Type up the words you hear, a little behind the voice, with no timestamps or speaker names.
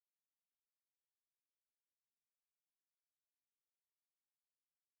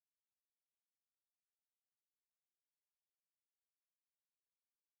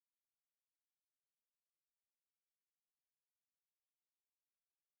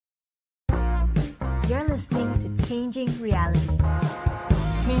You're listening to Changing Reality.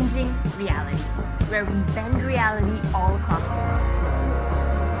 Changing Reality, where we bend reality all across the world.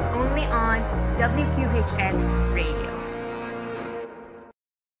 Only on WQHS Radio.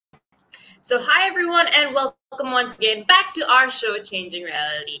 So hi everyone and welcome once again back to our show Changing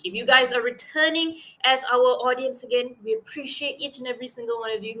Reality. If you guys are returning as our audience again, we appreciate each and every single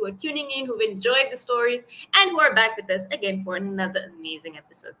one of you who are tuning in, who've enjoyed the stories, and who are back with us again for another amazing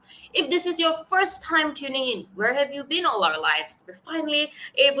episode. If this is your first time tuning in, where have you been all our lives? We're finally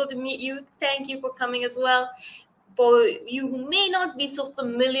able to meet you. Thank you for coming as well. For you who may not be so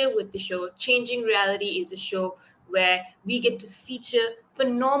familiar with the show, Changing Reality is a show where we get to feature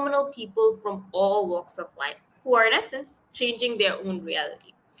phenomenal people from all walks of life who are, in essence, changing their own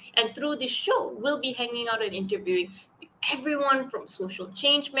reality. And through this show, we'll be hanging out and interviewing everyone from social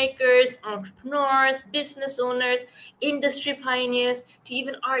change makers, entrepreneurs, business owners, industry pioneers, to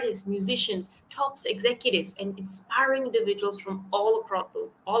even artists, musicians, top executives, and inspiring individuals from all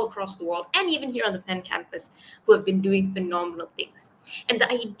across the world, and even here on the Penn campus, who have been doing phenomenal things. And the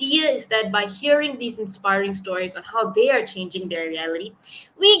idea is that by hearing these inspiring stories on how they are changing their reality,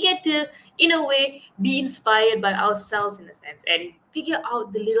 we get to, in a way, be inspired by ourselves in a sense and figure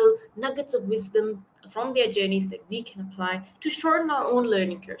out the little nuggets of wisdom from their journeys that we can apply to shorten our own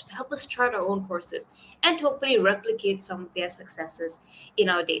learning curves, to help us chart our own courses, and to hopefully replicate some of their successes in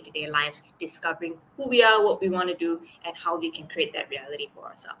our day-to-day lives, discovering who we are, what we want to do, and how we can create that reality for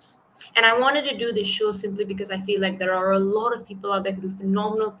ourselves. And I wanted to do this show simply because I feel like there are a lot of people out there who do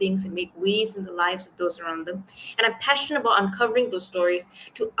phenomenal things and make waves in the lives of those around them. And I'm passionate about uncovering those stories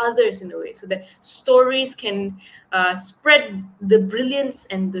to others in a way so that stories can spread the brilliance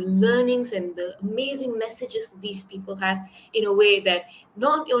and the learnings and the amazing messages that these people have in a way that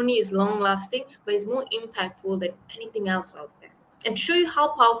not only is long lasting, but is more impactful than anything else out there. And to show you how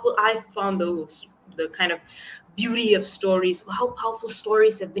powerful I found the kind of beauty of stories, how powerful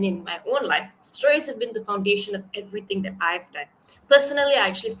stories have been in my own life. Stories have been the foundation of everything that I've done. Personally, I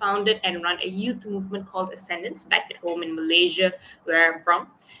actually founded and run a youth movement called Ascendance back at home in Malaysia, where I'm from,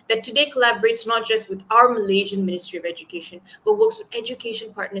 that today collaborates not just with our Malaysian Ministry of Education, but works with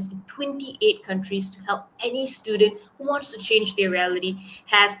education partners in 28 countries to help any student who wants to change their reality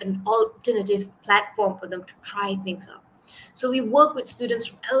have an alternative platform for them to try things out. So we work with students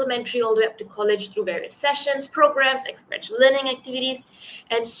from elementary all the way up to college through various sessions, programs, experiential learning activities,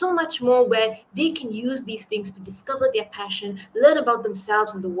 and so much more where they can use these things to discover their passion, learn about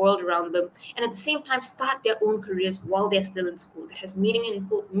themselves and the world around them, and at the same time start their own careers while they're still in school that has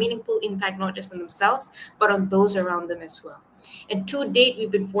meaningful impact not just on themselves, but on those around them as well. And to date,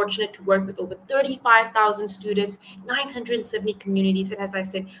 we've been fortunate to work with over 35,000 students, 970 communities, and as I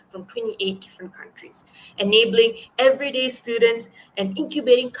said, from 28 different countries, enabling everyday students and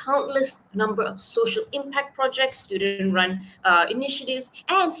incubating countless number of social impact projects, student-run initiatives,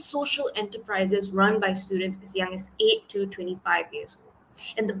 and social enterprises run by students as young as 8 to 25 years old.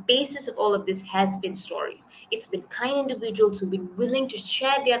 And the basis of all of this has been stories. It's been kind individuals who've been willing to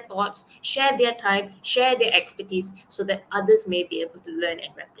share their thoughts, share their time, share their expertise so that others may be able to learn and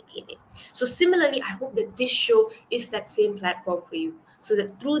replicate it. So similarly, I hope that this show is that same platform for you. So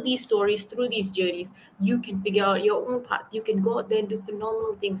that through these stories, through these journeys, you can figure out your own path. You can go out there and do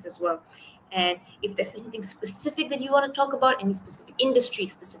phenomenal things as well. And if there's anything specific that you want to talk about, any specific industry,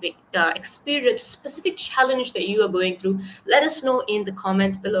 specific experience, specific challenge that you are going through, let us know in the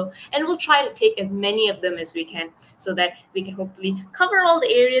comments below. And we'll try to take as many of them as we can so that we can hopefully cover all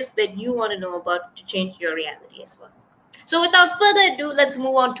the areas that you want to know about to change your reality as well. So without further ado, let's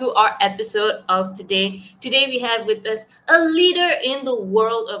move on to our episode of today. Today we have with us a leader in the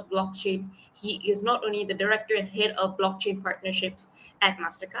world of blockchain. He is not only the director and head of blockchain partnerships at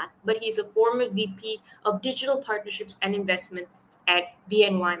Mastercard, but he's a former VP of digital partnerships and investments at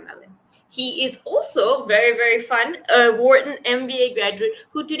BNY Mellon. He is also very, very fun, a Wharton MBA graduate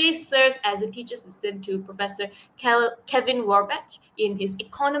who today serves as a teacher assistant to Professor Kevin Warbach in his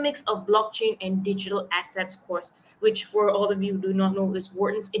Economics of Blockchain and Digital Assets course, which for all of you who do not know is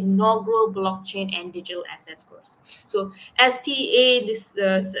Wharton's inaugural blockchain and digital assets course. So as TA in this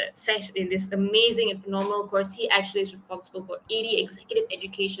section, in this amazing and phenomenal course, he actually is responsible for 80 executive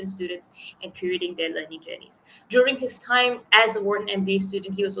education students and curating their learning journeys. During his time as a Wharton MBA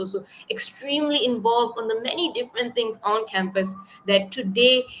student, he was also extremely involved on the many different things on campus that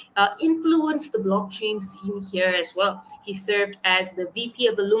today influence the blockchain scene here as well. He served as the VP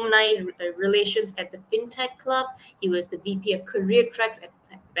of Alumni Relations at the FinTech Club. He was the VP of Career Tracks at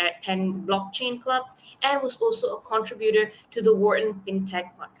Penn Blockchain Club and was also a contributor to the Wharton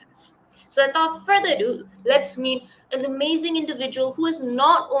FinTech podcast. So without further ado, let's meet an amazing individual who has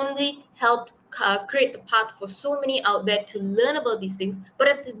not only helped create the path for so many out there to learn about these things, but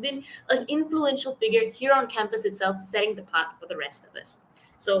have been an influential figure here on campus itself, setting the path for the rest of us.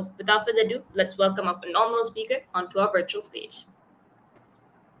 So, without further ado, let's welcome our phenomenal speaker onto our virtual stage.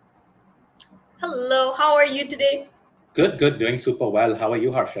 Hello, how are you today? Good, good. Doing super well. How are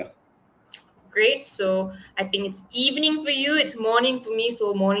you, Harsha? Great. So I think it's evening for you. It's morning for me.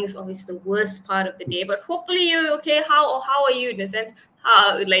 So morning is always the worst part of the day. But hopefully you're okay. How are you in a sense?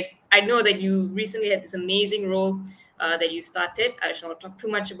 Like I know that you recently had this amazing role that you started. I shall not talk too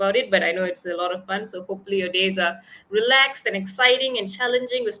much about it, but I know it's a lot of fun. So hopefully your days are relaxed and exciting and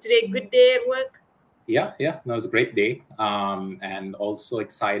challenging. Was today a good day at work? Yeah. No, it was a great day. And also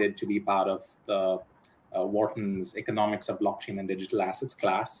excited to be part of the Wharton's Economics of Blockchain and Digital Assets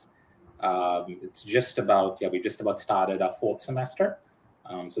class. It's just about, we just about started our fourth semester.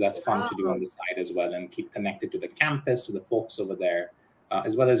 So that's fun to do on Wow. the side as well and keep connected to the campus, to the folks over there,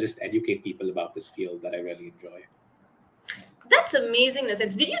 as well as just educate people about this field that I really enjoy. That's amazing in a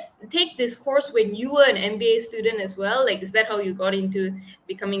sense. Did you take this course when you were an MBA student as well? Like, is that how you got into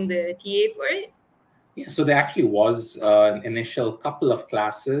becoming the TA for it? Yeah, so there actually was an initial couple of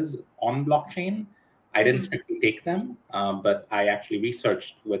classes on blockchain. I didn't Mm-hmm. strictly take them, but I actually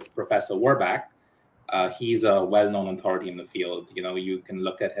researched with Professor Warback. He's a well-known authority in the field. You know, you can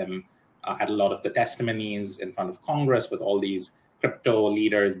look at him at a lot of the testimonies in front of Congress with all these crypto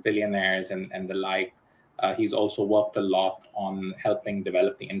leaders, billionaires, and the like. He's also worked a lot on helping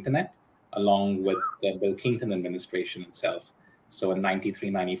develop the internet, along with the Bill Clinton administration itself. So in 93,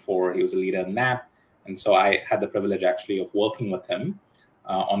 94, he was a leader in that. And so I had the privilege actually of working with him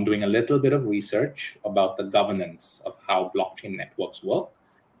on doing a little bit of research about the governance of how blockchain networks work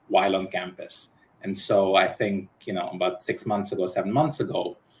while on campus. And so I think, about 6 months ago, 7 months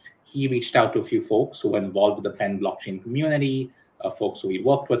ago, he reached out to a few folks who were involved with the Penn blockchain community, folks who we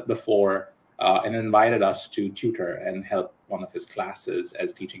worked with before, and invited us to tutor and help one of his classes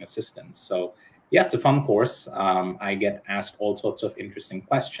as teaching assistants. So yeah, it's a fun course. I get asked all sorts of interesting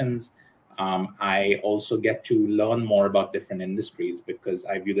questions. I also get to learn more about different industries because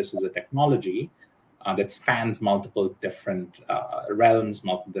I view this as a technology that spans multiple different realms,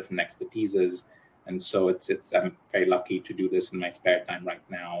 multiple different expertises. And so I'm very lucky to do this in my spare time right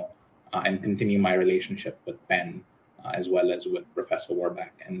now and continue my relationship with Ben as well as with Professor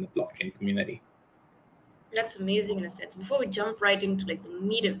Warback and the blockchain community. That's amazing in a sense. Before we jump right into like the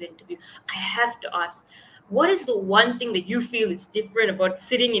meat of the interview, I have to ask, what is the one thing that you feel is different about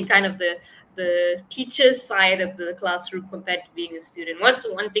sitting in kind of the teacher's side of the classroom compared to being a student? What's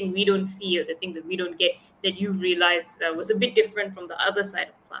the one thing we don't see or the thing that we don't get that you realized was a bit different from the other side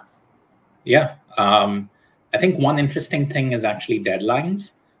of the class? Yeah. I think one interesting thing is actually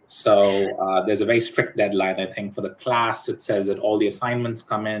deadlines. So there's a very strict deadline, I think, for the class. It says that all the assignments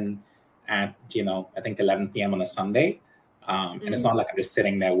come in at, I think 11 p.m. on a Sunday. And it's Mm-hmm. not like I'm just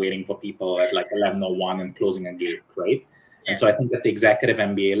sitting there waiting for people at like 11:01 and closing a gate, right? And Yeah. so I think at the executive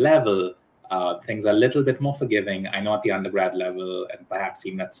MBA level, things are a little bit more forgiving. I know at the undergrad level and perhaps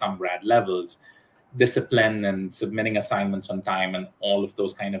even at some grad levels, discipline and submitting assignments on time and all of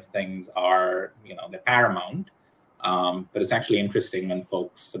those kind of things are, they're paramount. But it's actually interesting when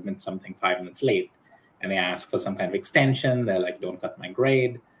folks submit something 5 minutes late and they ask for some kind of extension. They're like, don't cut my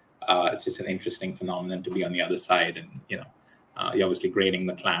grade. It's just an interesting phenomenon to be on the other side. And, you're obviously grading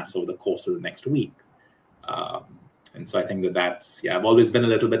the class over the course of the next week. Um, and so I think I've always been a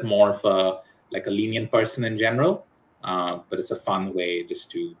little bit more of a lenient person in general. But it's a fun way just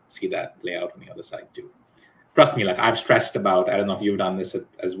to see that play out on the other side too. Trust me, like I've stressed about, I don't know if you've done this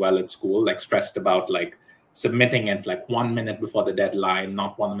as well at school, like stressed about like submitting it like 1 minute before the deadline,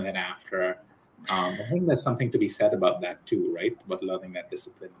 not 1 minute after. I think there's something to be said about that too, right? About learning that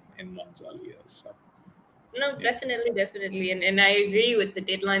discipline in one's early years. So No, yeah. definitely, and I agree with the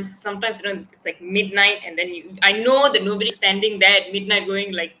deadlines. Sometimes it's like midnight, and then I know that nobody's standing there at midnight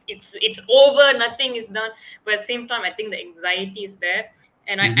going like it's over, nothing is done. But at the same time, I think the anxiety is there,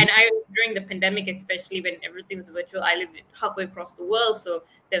 and Mhm. I during the pandemic, especially when everything was virtual, I lived halfway across the world, so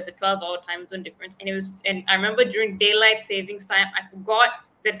there was a 12-hour time zone difference, and I remember during daylight savings time, I forgot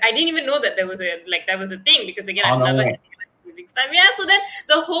that I didn't even know that there was that was a thing because again, Oh I've no never had way. daylight savings time. Yeah, so then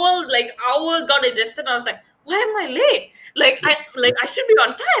the whole like hour got adjusted. I was like, why am I late? I should be on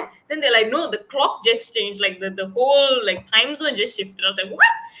time. Then they're like, no, the clock just changed. Like the whole like time zone just shifted. I was like,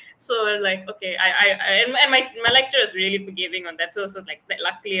 what? So like, okay, and my lecturer is really forgiving on that. So like,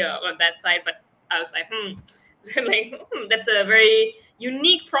 luckily on that side, but I was like, that's a very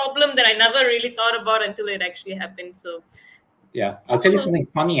unique problem that I never really thought about until it actually happened. So, Yeah, I'll tell you oh, something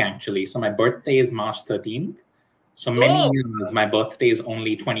funny actually. So my birthday is March 13th. So many Oh, years, my birthday is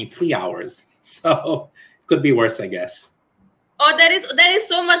only 23 hours. So could be worse, I guess. oh, that is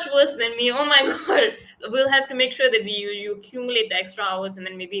so much worse than me. Oh my god, we'll have to make sure that you accumulate the extra hours, and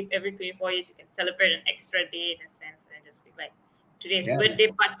then maybe every 24 years you can celebrate an extra day in a sense, and just be like, today's Yeah. birthday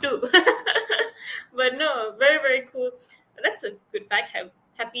part two. But no, very very cool. That's a good fact.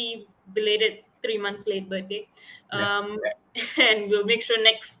 Happy belated 3 months late birthday. Yeah. And we'll make sure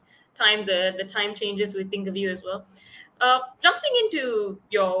next time the time changes, we think of you as well. Jumping into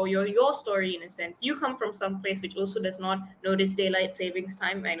your story in a sense, you come from some place which also does not notice daylight savings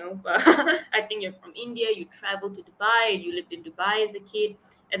time. I know, but I think you're from India. You traveled to Dubai. You lived in Dubai as a kid,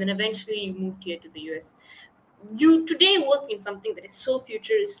 and then eventually you moved here to the US. You today work in something that is so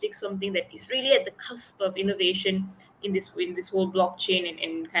futuristic, something that is really at the cusp of innovation in this whole blockchain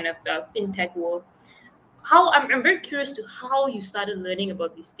and kind of fintech world. I'm very curious to how you started learning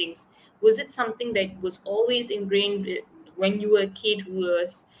about these things. Was it something that was always ingrained when you were a kid who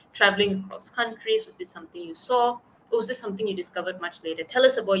was traveling across countries? Was this something you saw, or was this something you discovered much later? Tell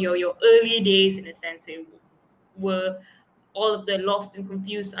us about your early days in a sense. Were all of the lost and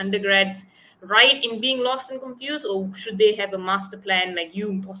confused undergrads right in being lost and confused, or should they have a master plan like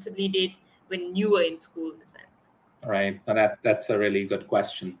you possibly did when you were in school in a sense? Right. Now that's a really good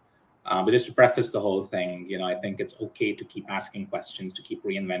question. But just to preface the whole thing, I think it's okay to keep asking questions, to keep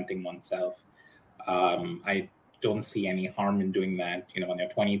reinventing oneself. I don't see any harm in doing that, when you're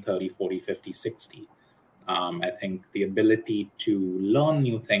 20, 30, 40, 50, 60. I think the ability to learn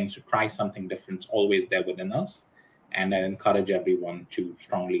new things, to try something different is always there within us. And I encourage everyone to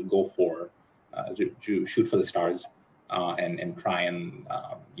strongly go to shoot for the stars, and try and,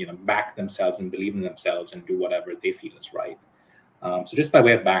 back themselves and believe in themselves and do whatever they feel is right. So just by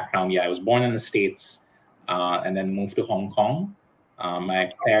way of background, yeah, I was born in the States, and then moved to Hong Kong.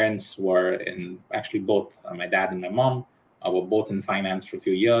 My parents were actually both, my dad and my mom were both in finance for a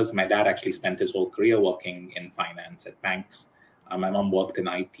few years. My dad actually spent his whole career working in finance at banks. My mom worked in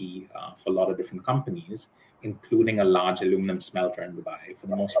IT for a lot of different companies, including a large aluminum smelter in Dubai for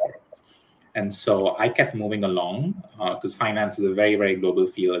the most part. And so I kept moving along because finance is a very, very global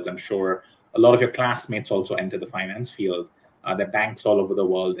field, as I'm sure a lot of your classmates also enter the finance field. There are banks all over the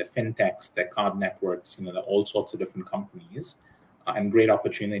world, there are fintechs, there are card networks, there are all sorts of different companies and great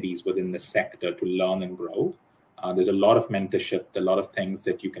opportunities within the sector to learn and grow. There's a lot of mentorship, a lot of things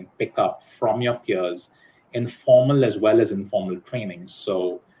that you can pick up from your peers, informal as well as informal training.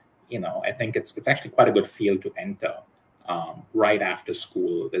 So, I think it's actually quite a good field to enter right after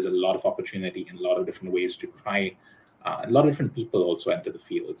school. There's a lot of opportunity and a lot of different ways to try. A lot of different people also enter the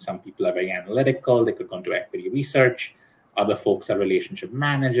field. Some people are very analytical. They could go into equity research. Other folks are relationship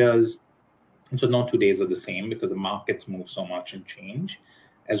managers. And so no 2 days are the same because the markets move so much and change,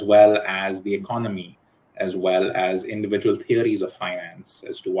 as well as the economy, as well as individual theories of finance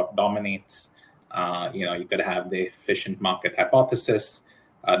as to what dominates. You could have the efficient market hypothesis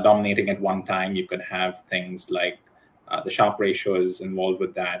dominating at one time. You could have things like the Sharpe ratio is involved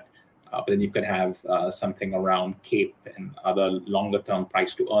with that. But then you could have something around CAPE and other longer term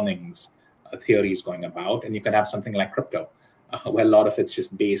price to earnings theories going about. And you could have something like crypto, where a lot of it's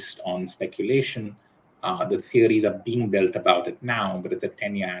just based on speculation. The theories are being built about it now, but it's a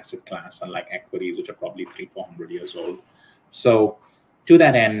 10-year asset class, unlike equities, which are probably 300-400 years old. So to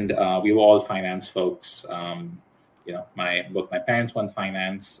that end, we were all finance folks. Both my parents were in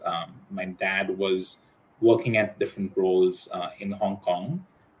finance. My dad was working at different roles in Hong Kong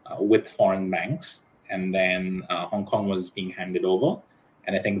with foreign banks. And then Hong Kong was being handed over.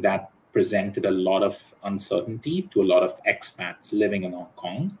 And I think that presented a lot of uncertainty to a lot of expats living in Hong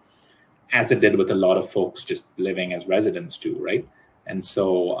Kong, as it did with a lot of folks just living as residents too, right? And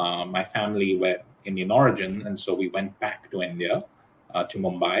so my family were Indian origin. And so we went back to India, to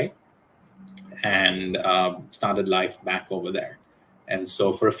Mumbai, and started life back over there. And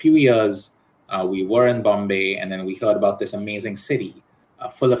so for a few years, we were in Bombay, and then we heard about this amazing city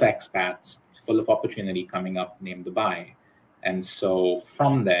full of expats, full of opportunity coming up named Dubai. And so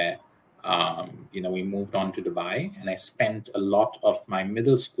from there, we moved on to Dubai, and I spent a lot of my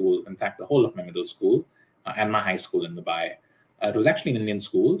middle school, in fact, the whole of my middle school and my high school in Dubai. It was actually an Indian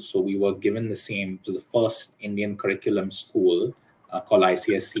school, so we were given it was the first Indian curriculum school called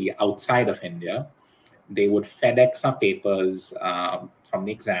ICSC outside of India. They would FedEx our papers from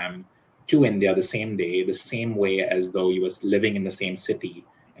the exam to India the same day, the same way as though you was living in the same city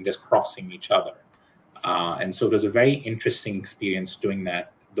and just crossing each other. And so it was a very interesting experience doing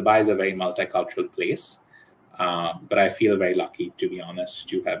that. Dubai is a very multicultural place, but I feel very lucky, to be honest,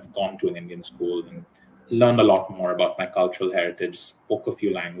 to have gone to an Indian school and learned a lot more about my cultural heritage, spoke a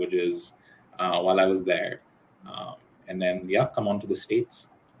few languages while I was there. And then, yeah, come on to the States.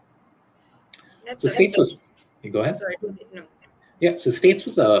 That's So a States was, you go ahead. sorry. No. Yeah, so States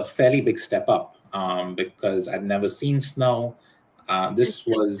was a fairly big step up because I'd never seen snow. This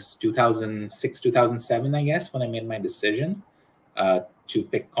was 2006, 2007, I guess, when I made my decision to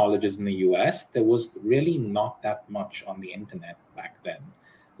pick colleges in the US. There was really not that much on the internet back then.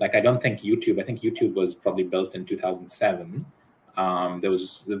 Like, I don't think YouTube, I think YouTube was probably built in 2007. There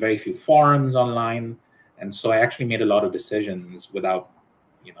was very few forums online. And so I actually made a lot of decisions without,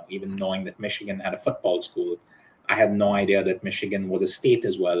 even knowing that Michigan had a football school. I had no idea that Michigan was a state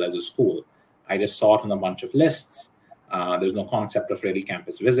as well as a school. I just saw it on a bunch of lists. There's no concept of really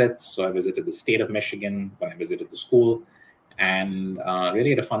campus visits. So I visited the state of Michigan when I visited the school, and really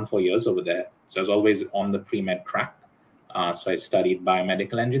had a fun 4 years over there. So I was always on the pre-med track. So I studied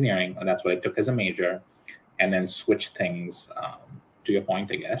biomedical engineering, and that's what I took as a major, and then switched things, to your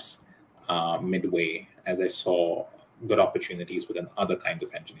point, I guess, midway as I saw good opportunities within other kinds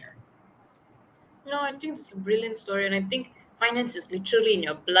of engineering. No, I think it's a brilliant story, and I think finance is literally in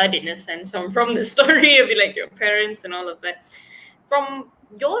your blood in a sense. From the story of like your parents and all of that. From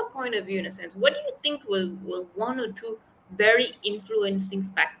your point of view, in a sense, what do you think will one or two very influencing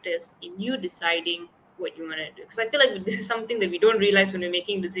factors in you deciding what you want to do? Because I feel like this is something that we don't realize when we're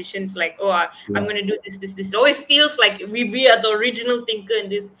making decisions. Like, oh, I'm going to do this, this, this. It always feels like we are the original thinker in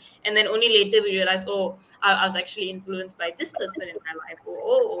this, and then only later we realize, oh, I was actually influenced by this person in my life,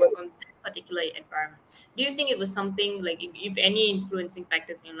 or on this particular environment. Do you think it was something like, if any influencing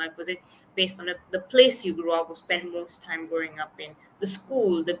factors in your life, was it based on the place you grew up or spent most time growing up in, the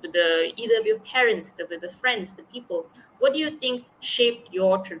school, the either of your parents, the friends, the people? What do you think shaped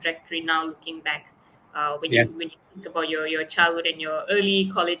your trajectory now, looking back, when Yeah. you think about your childhood and your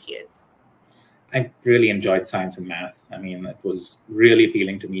early college years? I really enjoyed science and math. I mean, it was really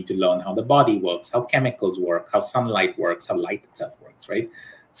appealing to me to learn how the body works, how chemicals work, how sunlight works, how light itself works, right?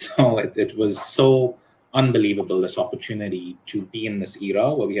 So it was so unbelievable, this opportunity to be in this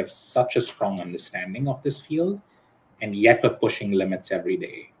era where we have such a strong understanding of this field, and yet we're pushing limits every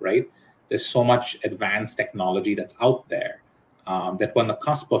day, right? There's so much advanced technology that's out there that we're on the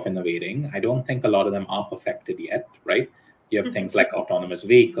cusp of innovating. I don't think a lot of them are perfected yet, right? You have things like autonomous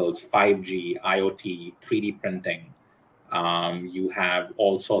vehicles, 5G, IoT, 3D printing. You have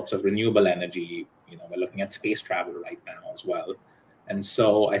all sorts of renewable energy. We're looking at space travel right now as well. And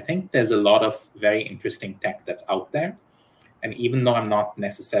so I think there's a lot of very interesting tech that's out there. And even though I'm not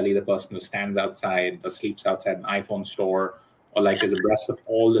necessarily the person who stands outside or sleeps outside an iPhone store, or like is abreast of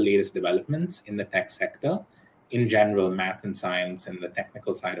all the latest developments in the tech sector, in general, math and science and the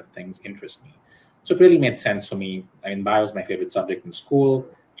technical side of things interest me. So it really made sense for me. I mean, bio is my favorite subject in school.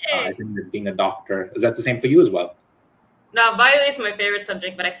 I think that being a doctor, is that the same for you as well? Now, bio is my favorite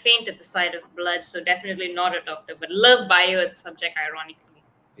subject, but I faint at the sight of blood, so definitely not a doctor, but love bio as a subject, ironically.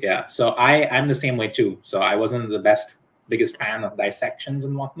 Yeah, so I'm the same way too. So I wasn't the biggest fan of dissections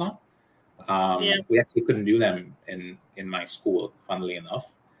and whatnot. We actually couldn't do them in my school, funnily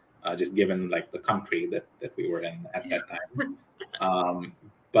enough, just given like the country that we were in at that time.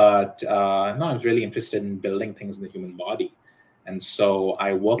 But no, I was really interested in building things in the human body. And so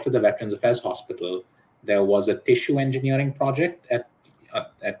I worked at the Veterans Affairs Hospital. There was a tissue engineering project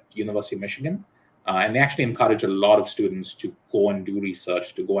at University of Michigan. And they actually encourage a lot of students to go and do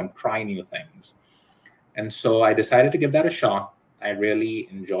research, to go and try new things. And so I decided to give that a shot. I really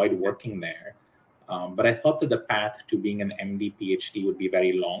enjoyed working there. But I thought that the path to being an MD, PhD would be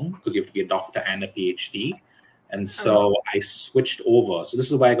very long because you have to be a doctor and a PhD. And so I switched over. So this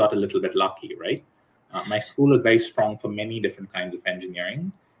is why I got a little bit lucky, right? My school is very strong for many different kinds of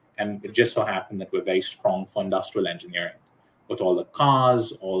engineering. And it just so happened that we're very strong for industrial engineering with all the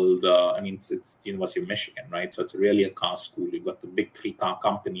cars, it's the University of Michigan, right? So it's really a car school. You've got the big 3 car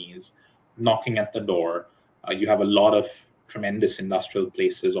companies knocking at the door. You have a lot of tremendous industrial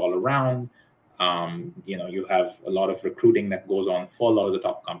places all around. You have a lot of recruiting that goes on for a lot of the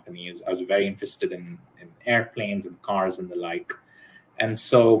top companies. I was very interested in airplanes and cars and the like. And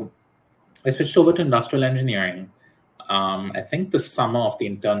so I switched over to industrial engineering. I think the summer of the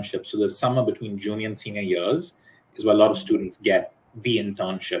internship, so the summer between junior and senior years, is where a lot of students get the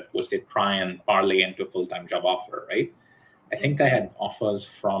internship, which they try and parlay into a full-time job offer, right? I think I had offers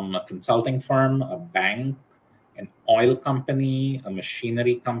from a consulting firm, a bank, an oil company, a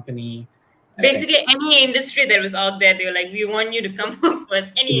machinery company. Basically, any industry that was out there, they were like, we want you to come work for us,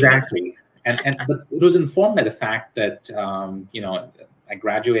 any industry. Exactly. But it was informed by the fact that, I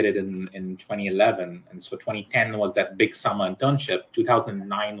graduated in 2011. And so 2010 was that big summer internship.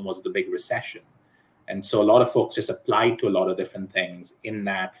 2009 was the big recession. And so a lot of folks just applied to a lot of different things in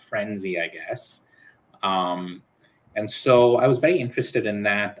that frenzy, I guess. And so I was very interested in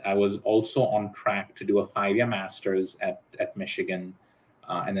that. I was also on track to do a 5-year master's at Michigan,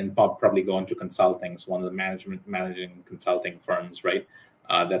 and then probably go into consulting. So one of the managing consulting firms, right?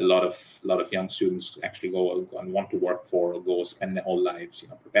 That a lot of young students actually go and want to work for, or go spend their whole lives,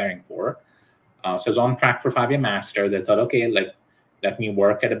 preparing for. So I was on track for 5-year masters. I thought, okay, let me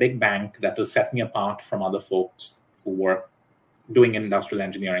work at a big bank that will set me apart from other folks who work doing industrial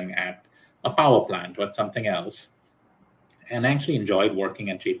engineering at a power plant or at something else. And I actually enjoyed working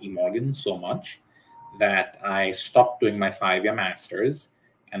at JP Morgan so much that I stopped doing my 5-year masters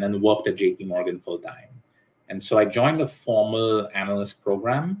and then worked at JP Morgan full time. And so I joined a formal analyst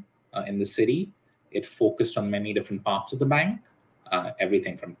program in the city. It focused on many different parts of the bank,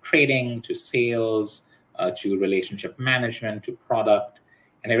 everything from trading to sales to relationship management to product.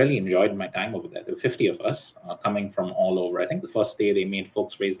 And I really enjoyed my time over there. There were 50 of us coming from all over. I think the first day they made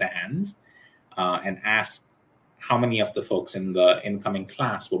folks raise their hands and ask how many of the folks in the incoming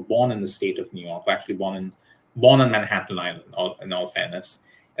class were born in the state of New York, or actually born on Manhattan Island, in all fairness.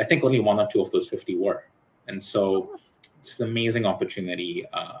 I think only 1 or 2 of those 50 were. And so just an amazing opportunity,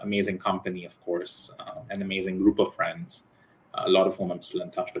 amazing company, of course, an amazing group of friends, a lot of whom I'm still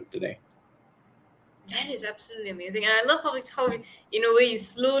in touch with today. That is absolutely amazing, and I love how in a way you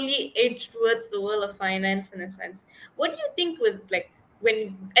slowly edge towards the world of finance in a sense. What do you think was like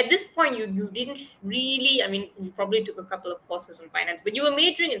when at this point you didn't really? I mean, you probably took a couple of courses in finance, but you were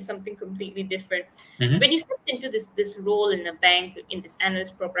majoring in something completely different. Mm-hmm. When you stepped into this role in a bank in this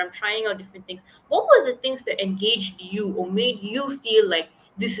analyst program, trying out different things, what were the things that engaged you or made you feel like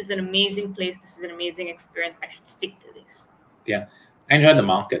this is an amazing place, this is an amazing experience, I should stick to this? Yeah. I enjoy the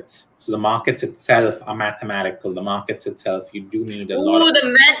markets. So the markets itself are mathematical. The markets itself, you do need a lot of...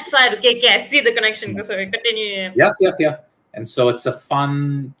 the math side. Okay, I see the connection. Sorry, continue. Yeah. And so it's a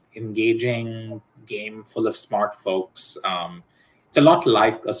fun, engaging game full of smart folks. It's a lot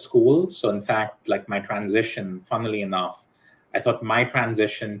like a school. So in fact, like my transition, funnily enough, I thought my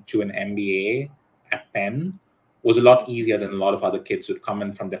transition to an MBA at Penn was a lot easier than a lot of other kids who'd come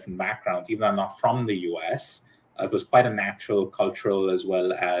in from different backgrounds. Even though I'm not from the US, it was quite a natural cultural as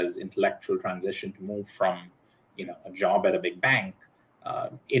well as intellectual transition to move from, a job at a big bank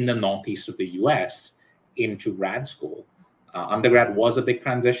in the northeast of the US into grad school. Undergrad was a big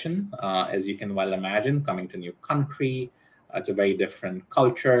transition, as you can well imagine, coming to a new country. It's a very different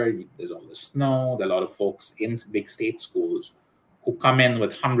culture. There's all the snow. There are a lot of folks in big state schools who come in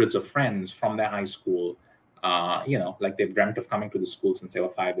with hundreds of friends from their high school, like they've dreamt of coming to the school since they were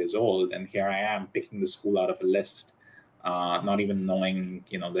 5 years old. And here I am picking the school out of a list, not even knowing,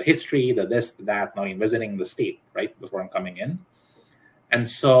 the history, the this, the that, not even visiting the state, right, before I'm coming in. And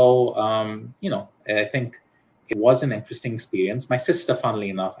so, I think it was an interesting experience. My sister, funnily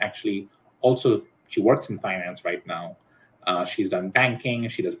enough, actually also, she works in finance right now. She's done banking,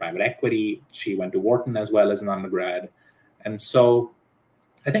 she does private equity. She went to Wharton as well as an undergrad. And so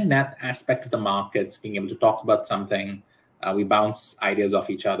I think that aspect of the markets, being able to talk about something, we bounce ideas off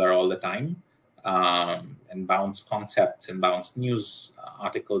each other all the time, and bounce concepts and bounce news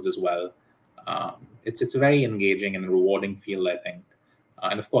articles as well. It's a very engaging and rewarding field, I think.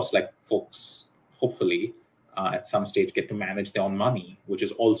 And of course, like folks, hopefully, at some stage get to manage their own money, which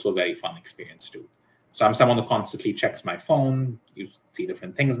is also a very fun experience too. So I'm someone who constantly checks my phone. You see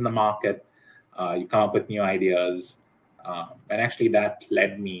different things in the market. You come up with new ideas. And actually that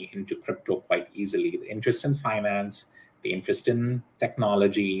led me into crypto quite easily. The interest in finance, the interest in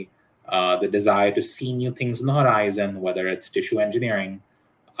technology, the desire to see new things on the horizon, whether it's tissue engineering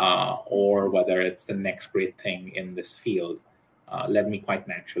or whether it's the next great thing in this field, led me quite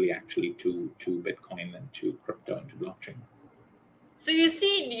naturally actually to Bitcoin and to crypto and to blockchain. So you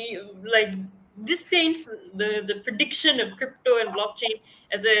see, like this paints the prediction of crypto and blockchain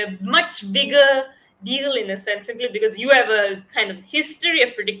as a much bigger deal in a sense, simply because you have a kind of history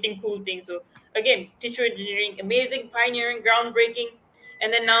of predicting cool things. So again, tissue engineering, amazing, pioneering, groundbreaking.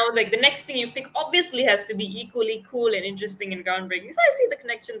 And then now, like the next thing you pick obviously has to be equally cool and interesting and groundbreaking. So I see the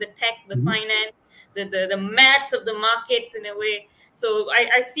connection, the tech, the finance, the maths of the markets in a way. So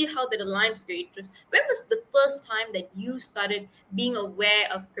I see how that aligns with your interest. When was the first time that you started being aware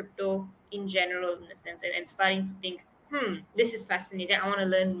of crypto in general, in a sense, and starting to think, this is fascinating, I want to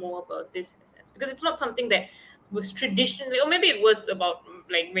learn more about this in a sense? Because it's not something that was traditionally, or maybe it was about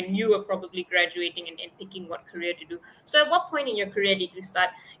like when you were probably graduating and picking what career to do. So at what point in your career did you start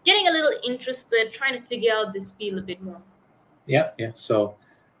getting a little interested, trying to figure out this field a bit more? Yeah. So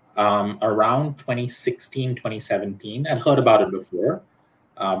around 2016, 2017, I'd heard about it before,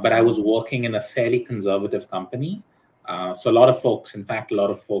 but I was working in a fairly conservative company. So a lot of folks, in fact, a lot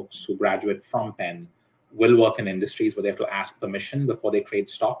of folks who graduate from Penn will work in industries where they have to ask permission before they trade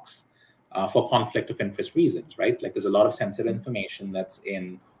stocks for conflict of interest reasons, right? Like there's a lot of sensitive information that's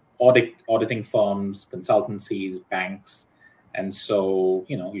in auditing firms, consultancies, banks, and so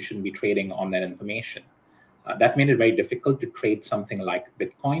you shouldn't be trading on that information. That made it very difficult to trade something like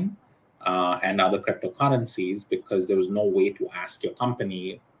Bitcoin and other cryptocurrencies because there was no way to ask your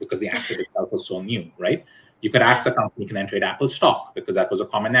company because the asset itself was so new, right? You could ask the company, can I trade Apple stock? Because that was a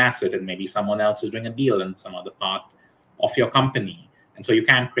common asset and maybe someone else is doing a deal in some other part of your company. And so you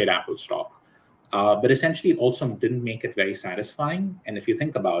can't trade Apple stock. But essentially, it also didn't make it very satisfying. And if you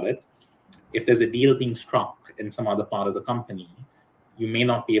think about it, if there's a deal being struck in some other part of the company, you may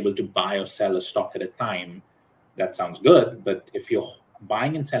not be able to buy or sell a stock at a time. That sounds good. But if you're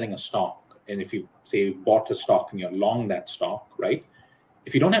buying and selling a stock, and if you say you bought a stock and you're long that stock, right?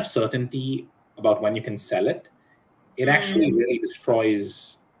 If you don't have certainty about when you can sell it, it actually really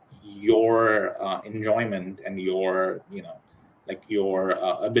destroys your enjoyment and your, your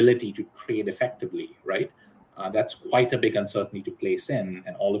ability to trade effectively, right? That's quite a big uncertainty to place in.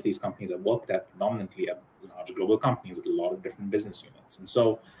 And all of these companies I've worked at predominantly are large global companies with a lot of different business units. And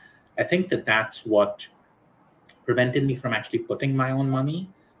so I think that that's what prevented me from actually putting my own money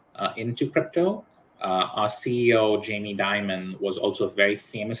into crypto. Our CEO, Jamie Dimon, was also very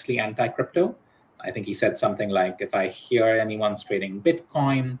famously anti-crypto. I think he said something like, if I hear anyone's trading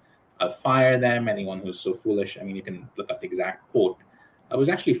Bitcoin, I'll fire them. Anyone who's so foolish. I mean, you can look up the exact quote. It was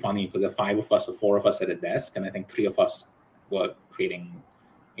actually funny because there are 5 of us or 4 of us at a desk, and I think 3 of us were trading,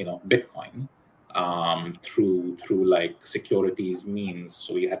 Bitcoin through like securities means.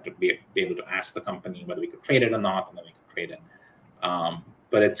 So we had to be able to ask the company whether we could trade it or not, and then we could trade it.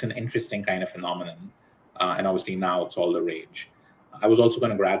 But it's an interesting kind of phenomenon. And obviously now it's all the rage. I was also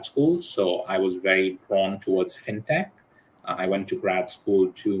going to grad school, so I was very drawn towards fintech. I went to grad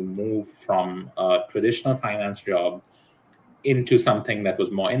school to move from a traditional finance job into something that was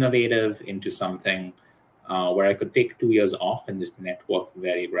more innovative, into something where I could take 2 years off and just network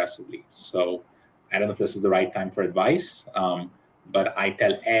very aggressively. So I don't know if this is the right time for advice, but I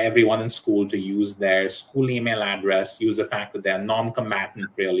tell everyone in school to use their school email address, use the fact that they're non-combatant,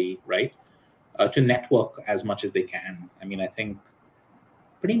 really, right? To network as much as they can. I mean, I think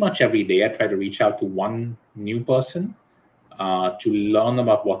pretty much every day I try to reach out to one new person to learn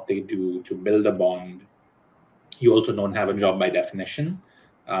about what they do, to build a bond. You also don't have a job by definition.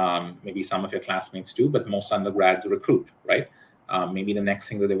 Maybe some of your classmates do, but most undergrads recruit, right? Maybe the next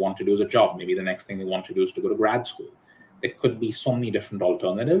thing that they want to do is a job. Maybe the next thing they want to do is to go to grad school. There could be so many different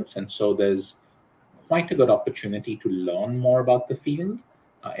alternatives. And so there's quite a good opportunity to learn more about the field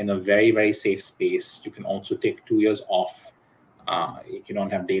in a very, very safe space. You can also take 2 years off. If you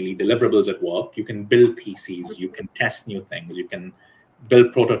don't have daily deliverables at work, you can build theses, you can test new things, you can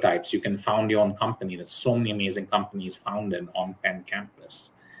build prototypes, you can found your own company. There's so many amazing companies founded on Penn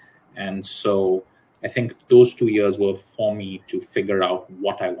campus. And so I think those 2 years were for me to figure out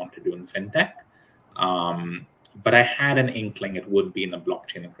what I want to do in fintech. But I had an inkling it would be in the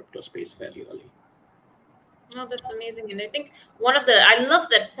blockchain and crypto space fairly early. No, that's amazing. And I think I love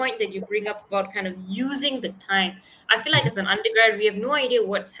that point that you bring up about kind of using the time. I feel like as an undergrad, we have no idea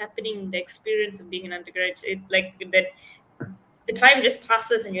what's happening in the experience of being an undergrad. Like that the time just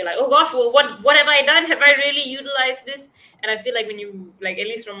passes and you're like, oh gosh, well, what have I done? Have I really utilized this? And I feel like when you, like, at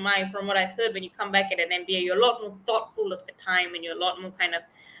least from what I've heard, when you come back at an MBA, you're a lot more thoughtful of the time, and you're a lot more kind of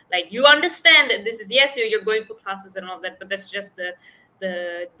like, you understand that this is, yes, you're going for classes and all that, but that's just the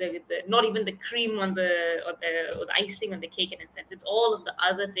not even the cream on or the icing on the cake, in a sense. It's all of the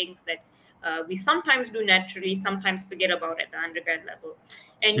other things that we sometimes do naturally, sometimes forget about at the undergrad level.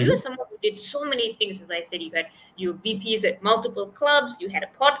 And you're someone who did so many things. As I said, you VPs at multiple clubs, you had a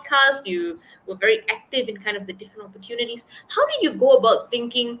podcast, you were very active in kind of the different opportunities. How did you go about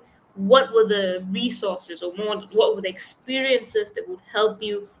thinking what were the resources, or more, what were the experiences that would help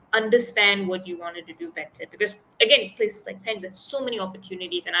you understand what you wanted to do better? Because again, places like Penn, there's so many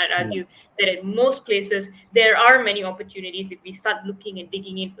opportunities, and I'd argue that in most places there are many opportunities if we start looking and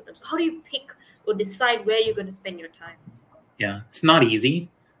digging in for them. So how do you pick or decide where you're going to spend your time? Yeah, it's not easy.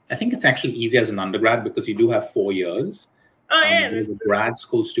 I think it's actually easy as an undergrad because you do have 4 years. As a grad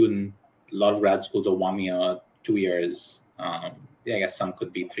school student, a lot of grad schools are 1 year, 2 years. I guess some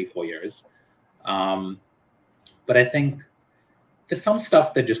could be 3-4 years. But I think there's some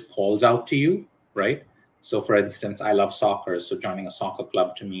stuff that just calls out to you, right? So for instance, I love soccer. So joining a soccer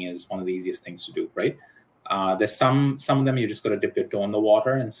club to me is one of the easiest things to do, right? There's some of them you just got to dip your toe in the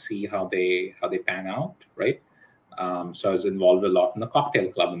water and see how they pan out, right? So I was involved a lot in the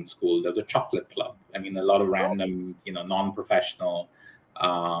cocktail club in school. There's a chocolate club. I mean, a lot of random, non-professional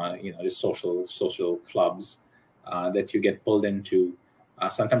just social clubs that you get pulled into.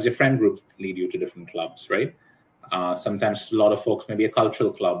 Sometimes your friend groups lead you to different clubs, right? Sometimes a lot of folks, maybe a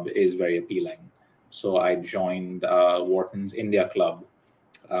cultural club is very appealing. So I joined Wharton's India Club,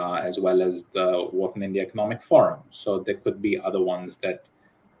 as well as the Wharton India Economic Forum. So there could be other ones that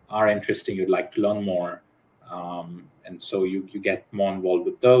are interesting, you'd like to learn more. And so you get more involved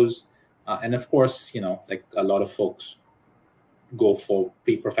with those. And of course, like a lot of folks go for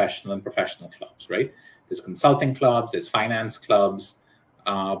pre-professional and professional clubs, right? There's consulting clubs, there's finance clubs.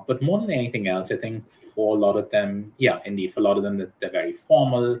 But more than anything else, I think for a lot of them, yeah, indeed, for a lot of them, they're very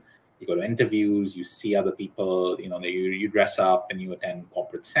formal. You go to interviews, you see other people, you dress up and you attend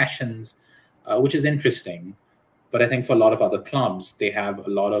corporate sessions, which is interesting. But I think for a lot of other clubs, they have a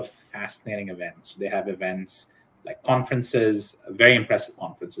lot of fascinating events. They have events like conferences, very impressive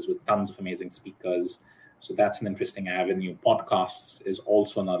conferences with tons of amazing speakers. So that's an interesting avenue. Podcasts is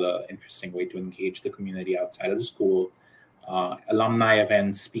also another interesting way to engage the community outside of the school. Alumni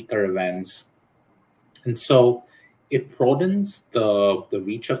events, speaker events. And so it broadens the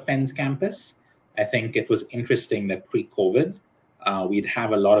reach of Penn's campus. I think it was interesting that pre-COVID, we'd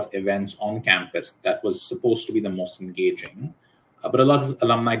have a lot of events on campus that was supposed to be the most engaging. But a lot of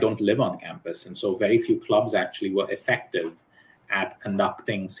alumni don't live on campus. And so very few clubs actually were effective at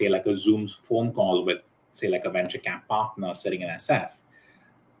conducting, say, like a Zoom phone call with, say, like a venture cap partner sitting in SF.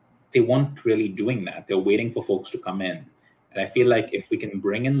 They weren't really doing that. They're waiting for folks to come in. And I feel like if we can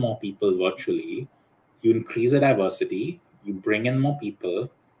bring in more people virtually, you increase the diversity, you bring in more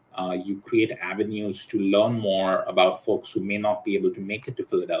people, you create avenues to learn more about folks who may not be able to make it to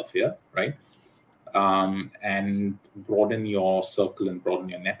Philadelphia, right? And broaden your circle and broaden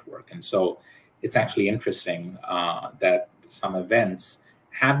your network. And so it's actually interesting that some events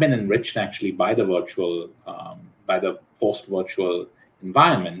have been enriched actually by the virtual, by the post-virtual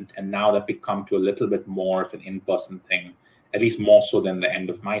environment. And now that become to a little bit more of an in-person thing, at least more so than the end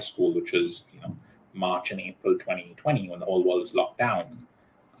of my school, which was, March and April 2020, when the whole world was locked down.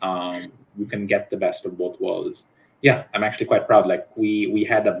 You can get the best of both worlds. Yeah, I'm actually quite proud. Like we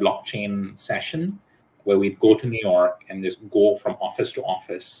had a blockchain session where we'd go to New York and just go from office to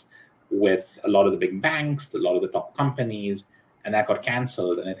office with a lot of the big banks, a lot of the top companies, and that got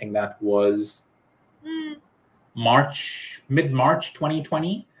canceled. And I think that was mid-March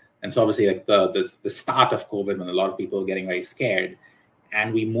 2020. And so obviously like the start of COVID, when a lot of people were getting very scared.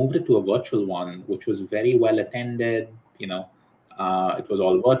 And we moved it to a virtual one, which was very well attended. It was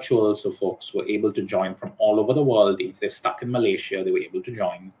all virtual, so folks were able to join from all over the world. If they're stuck in Malaysia, they were able to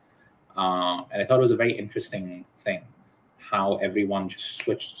join. And I thought it was a very interesting thing, how everyone just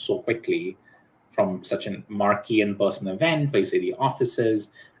switched so quickly from such a marquee in-person event, where you say the offices.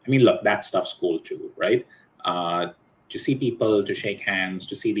 I mean, look, that stuff's cool too, right? To see people, to shake hands,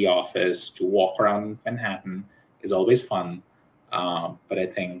 to see the office, to walk around Manhattan is always fun. But I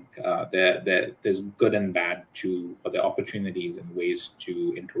think there's good and bad for the opportunities and ways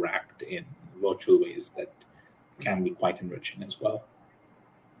to interact in virtual ways that can be quite enriching as well.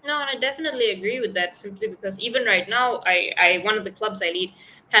 No, and I definitely agree with that, simply because even right now, I one of the clubs I lead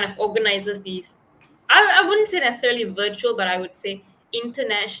kind of organizes these, I wouldn't say necessarily virtual, but I would say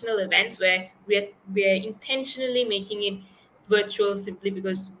international events where we're intentionally making it virtual, simply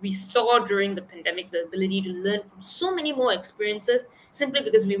because we saw during the pandemic the ability to learn from so many more experiences, simply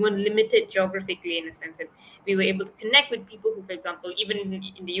because we weren't limited geographically, in a sense, and we were able to connect with people who, for example, even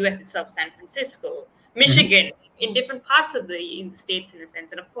in the US itself, San Francisco, Michigan, in different parts of in the states, in a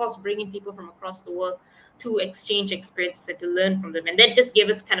sense, and of course bringing people from across the world to exchange experiences and to learn from them. And that just gave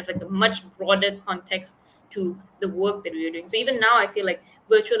us kind of like a much broader context to the work that we were doing. So even now, I feel like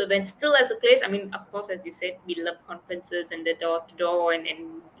virtual events still has a place. I mean, of course, as you said, we love conferences and the door to door, and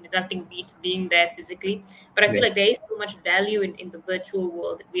nothing beats being there physically. But I feel like there is so much value in the virtual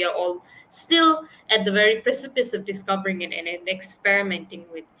world that we are all still at the very precipice of discovering and experimenting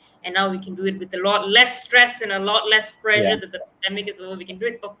with. And now we can do it with a lot less stress and a lot less pressure that the pandemic is over. We can do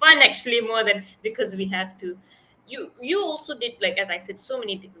it for fun, actually, more than because we have to. You also did, like, as I said, so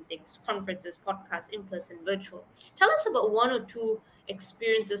many different things: conferences, podcasts, in person, virtual. Tell us about one or two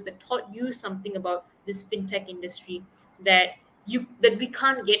experiences that taught you something about this fintech industry that we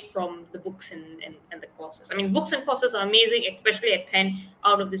can't get from the books and the courses. I mean, books and courses are amazing, especially at Penn,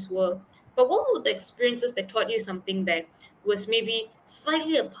 out of this world. But what were the experiences that taught you something that was maybe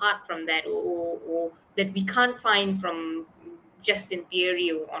slightly apart from that, or that we can't find from just in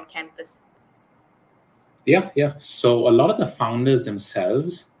theory or on campus? Yeah. So a lot of the founders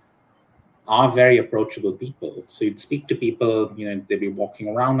themselves are very approachable people. So you'd speak to people, they'd be walking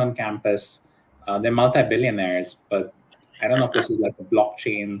around on campus. They're multi-billionaires, but I don't know if this is like a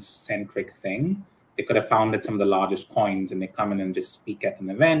blockchain-centric thing. They could have founded some of the largest coins, and they come in and just speak at an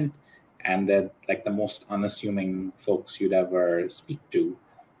event, and they're like the most unassuming folks you'd ever speak to.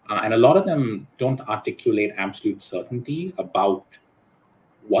 And a lot of them don't articulate absolute certainty about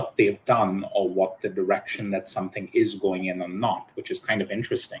what they've done or what the direction that something is going in or not, which is kind of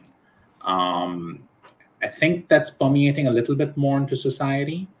interesting. I think that's permeating a little bit more into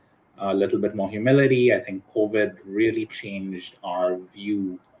society, a little bit more humility. I think COVID really changed our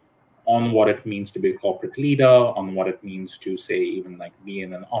view on what it means to be a corporate leader, on what it means to, say, even like be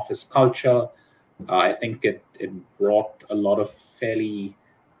in an office culture. I think it brought a lot of fairly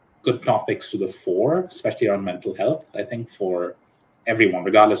good topics to the fore, especially around mental health. I think for everyone,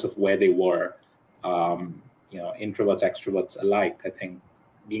 regardless of where they were, introverts, extroverts alike. I think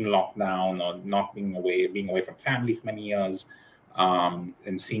being locked down or not being away from family for many years,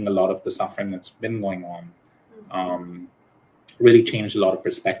 and seeing a lot of the suffering that's been going on, really changed a lot of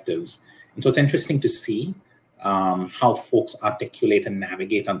perspectives. And so it's interesting to see how folks articulate and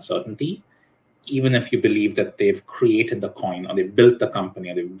navigate uncertainty, even if you believe that they've created the coin or they've built the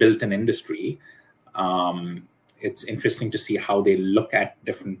company or they've built an industry. It's interesting to see how they look at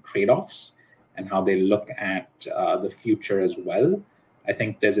different trade-offs and how they look at the future as well. I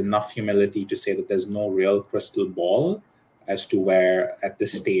think there's enough humility to say that there's no real crystal ball as to where, at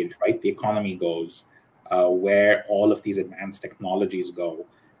this stage, right, the economy goes, where all of these advanced technologies go.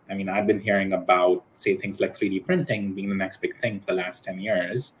 I mean, I've been hearing about, say, things like 3D printing being the next big thing for the last 10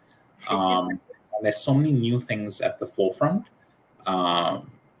 years. And there's so many new things at the forefront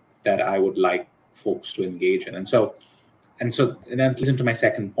that I would like folks to engage in. And that leads into my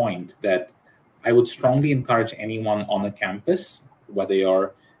second point, that I would strongly encourage anyone on a campus, whether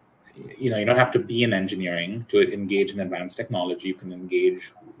you're, you don't have to be in engineering to engage in advanced technology. You can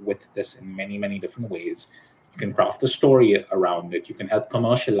engage with this in many, many different ways. You can craft a story around it. You can help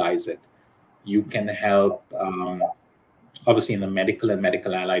commercialize it. You can help, obviously, in the medical and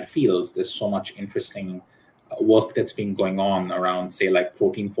medical allied fields, there's so much interesting work that's been going on around, say, like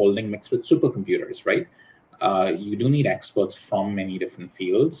protein folding mixed with supercomputers, right? You do need experts from many different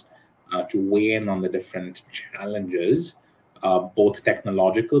fields to weigh in on the different challenges, both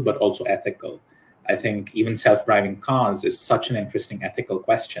technological but also ethical. I think even self-driving cars is such an interesting ethical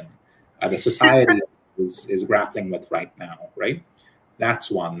question the society is grappling with right now, right?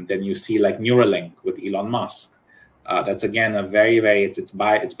 That's one. Then you see like Neuralink with Elon Musk. That's again a very, very it's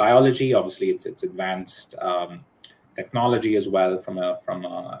biology. Obviously, it's advanced technology as well from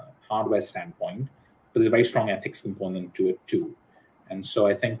a hardware standpoint, but there's a very strong ethics component to it too. And so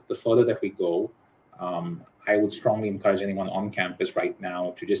I think the further that we go, I would strongly encourage anyone on campus right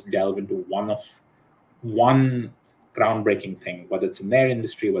now to just delve into one groundbreaking thing, whether it's in their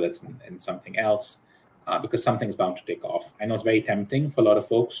industry, whether it's in something else, because something's bound to take off. I know it's very tempting for a lot of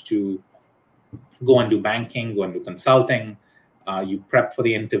folks to go and do banking, go and do consulting. You prep for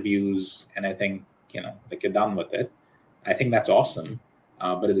the interviews, and I think, like you're done with it. I think that's awesome.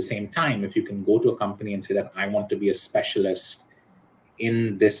 But at the same time, if you can go to a company and say that I want to be a specialist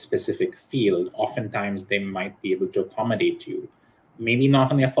in this specific field, oftentimes they might be able to accommodate you. Maybe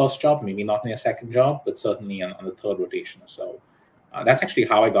not on your first job, maybe not on your second job, but certainly on the third rotation or so. That's actually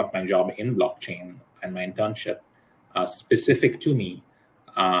how I got my job in blockchain and my internship, specific to me.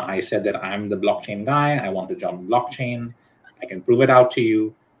 I said that I'm the blockchain guy. I want to job in blockchain. I can prove it out to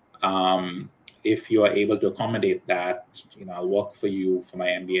you. If you are able to accommodate that, I'll work for you for my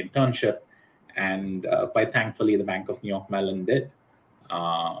MBA internship. And quite thankfully, the Bank of New York Mellon did.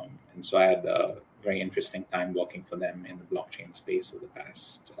 And so I had a very interesting time working for them in the blockchain space over the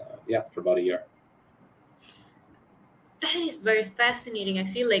past, for about a year. That is very fascinating. I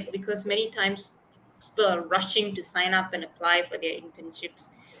feel like because many times people are rushing to sign up and apply for their internships.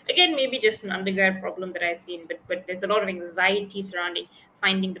 Again, maybe just an undergrad problem that I've seen, but there's a lot of anxiety surrounding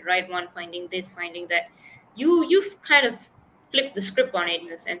finding the right one, finding this, finding that. You've kind of flipped the script on it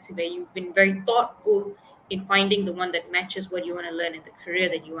in a sense where you've been very thoughtful in finding the one that matches what you want to learn and the career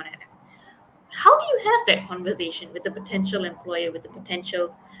that you want to have. How do you have that conversation with the potential employer, with the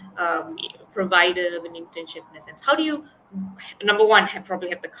potential provider of an internship in a sense? How do you, number one, probably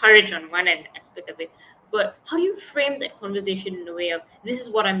have the courage on one end aspect of it, but how do you frame that conversation in a way of, this is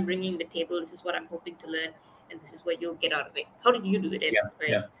what I'm bringing to the table, this is what I'm hoping to learn, and this is what you'll get out of it? How did you do it?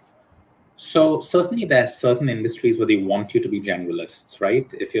 So certainly there's certain industries where they want you to be generalists, right?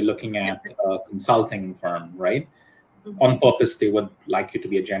 If you're looking at a consulting firm, right? On purpose, they would like you to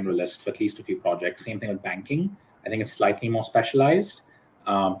be a generalist for at least a few projects. Same thing with banking. I think it's slightly more specialized.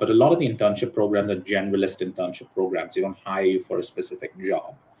 But a lot of the internship programs are generalist internship programs. They don't hire you for a specific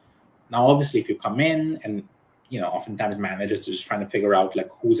job. Now, obviously, if you come in and oftentimes managers are just trying to figure out like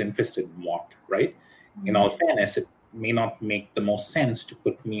who's interested in what, right? In all fairness, it may not make the most sense to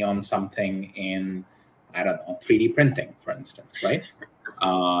put me on something in, I don't know, 3D printing, for instance, right?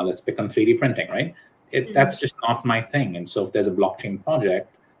 Let's pick on 3D printing, right? That's just not my thing. And so if there's a blockchain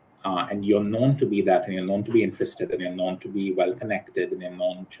project and you're known to be that, and you're known to be interested, and you're known to be well connected, and you're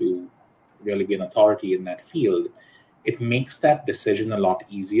known to really be an authority in that field, it makes that decision a lot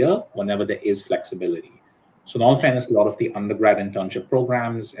easier whenever there is flexibility. So in all fairness, a lot of the undergrad internship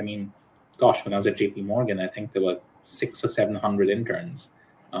programs, I mean, gosh, when I was at JP Morgan, I think there were 600 or 700 interns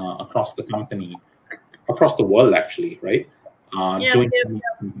across the company, across the world, actually, right? Doing some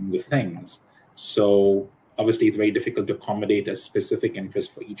kinds of things. So obviously, it's very difficult to accommodate a specific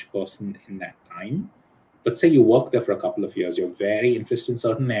interest for each person in that time. But say you work there for a couple of years, you're very interested in a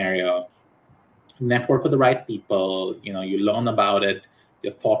certain area, network with the right people, you learn about it,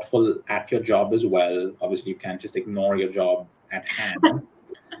 you're thoughtful at your job as well. Obviously, you can't just ignore your job at hand.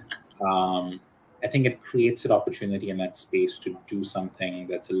 I think it creates an opportunity in that space to do something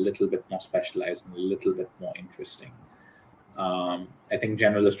that's a little bit more specialized and a little bit more interesting. I think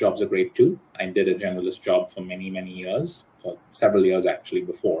generalist jobs are great too. I did a generalist job for many, many years, for several years actually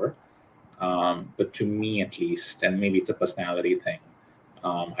before. But to me, at least, and maybe it's a personality thing,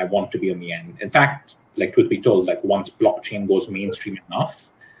 I want to be on the end. In fact, like truth be told, like once blockchain goes mainstream enough,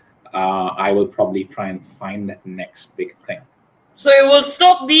 I will probably try and find that next big thing. So it will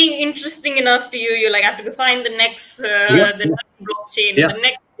stop being interesting enough to you. You like have to find the next, the next blockchain, the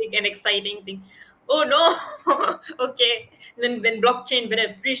next big and exciting thing. Oh no! Okay, then blockchain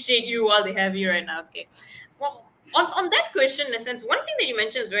better appreciate you while they have you right now. Okay. Well, on that question, in a sense, one thing that you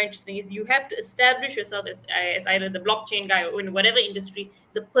mentioned is very interesting. Is you have to establish yourself as either the blockchain guy or in whatever industry,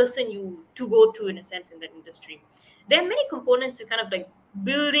 the person you to go to in a sense in that industry. There are many components to kind of like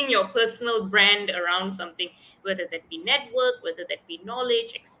building your personal brand around something, whether that be network, whether that be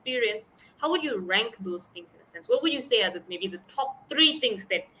knowledge, experience. How would you rank those things in a sense? What would you say are maybe the top three things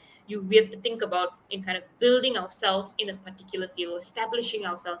that we have to think about in kind of building ourselves in a particular field, establishing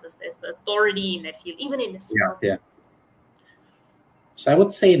ourselves as the authority in that field, even in a small field? So I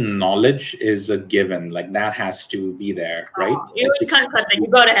would say knowledge is a given, like that has to be there, right? You can't cut that. You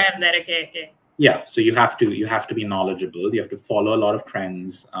gotta have that. Okay. Yeah, so you have to be knowledgeable. You have to follow a lot of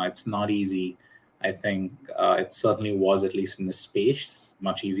trends. It's not easy. I think it certainly was, at least in this space,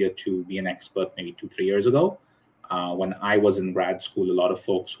 much easier to be an expert maybe 2-3 years ago. When I was in grad school, a lot of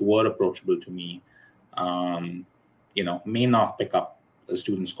folks who were approachable to me, may not pick up a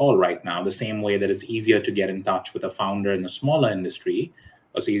student's call right now. The same way that it's easier to get in touch with a founder in a smaller industry,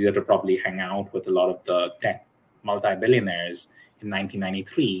 it's easier to probably hang out with a lot of the tech multi-billionaires in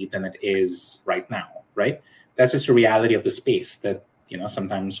 1993 than it is right now, right? That's just a reality of the space that,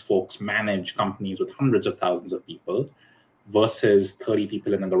 sometimes folks manage companies with hundreds of thousands of people versus 30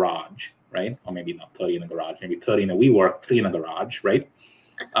 people in a garage, right? Or maybe not 30 in a garage, maybe 30 in a WeWork, 3 in a garage, right?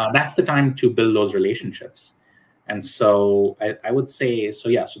 That's the time to build those relationships. And so I would say, so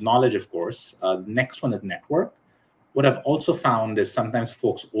knowledge, of course. The next one is network. What I've also found is sometimes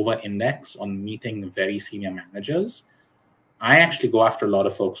folks over-index on meeting very senior managers. I actually go after a lot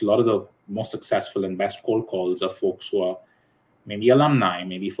of folks. A lot of the most successful and best cold calls are folks who are maybe alumni,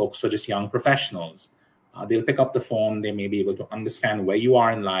 maybe folks who are just young professionals. They'll pick up the phone. They may be able to understand where you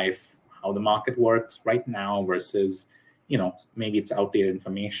are in life, how the market works right now versus, maybe it's outdated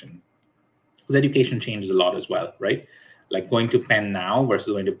information. Because education changes a lot as well, right? Like going to Penn now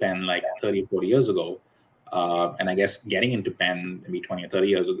versus going to Penn like 30, 40 years ago. And I guess getting into Penn maybe 20 or 30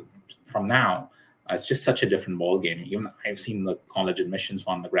 years from now, it's just such a different ballgame. Even I've seen the college admissions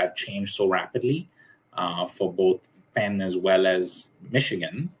for undergrad change so rapidly for both Penn as well as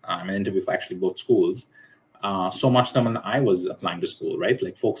Michigan. I'm an interview for actually both schools. So much than when I was applying to school, right?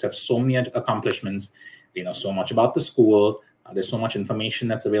 Like folks have so many accomplishments. They know so much about the school. There's so much information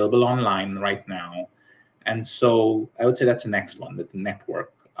that's available online right now. And so I would say that's the next one, that the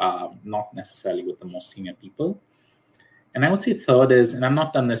network, not necessarily with the most senior people. And I would say third is, and I've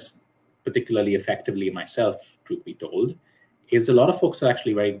not done this particularly effectively myself, truth be told, is a lot of folks are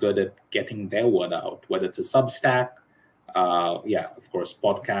actually very good at getting their word out, whether it's a Substack, of course,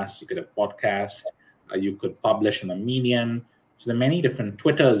 podcasts. You could have podcasts. You could publish on a Medium. So there are many different.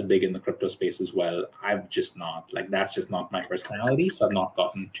 Twitter is big in the crypto space as well. I've just not, that's just not my personality. So I've not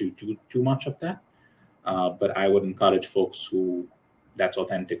gotten to do too much of that. But I would encourage folks who that's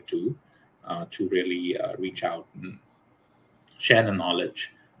authentic to really reach out and share the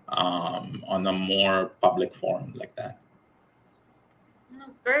knowledge on a more public forum like that.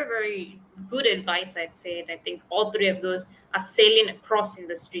 Very, very good advice, I'd say. And I think all three of those are salient across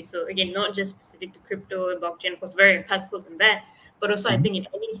industry. So again, not just specific to crypto and blockchain, of course, very impactful in that, but also I Mhm. think in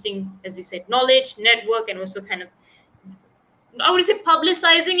anything, as you said, knowledge, network, and also kind of, I would say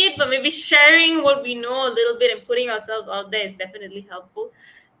publicizing it, but maybe sharing what we know a little bit and putting ourselves out there is definitely helpful.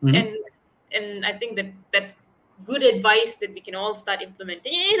 Mhm. And I think that that's good advice that we can all start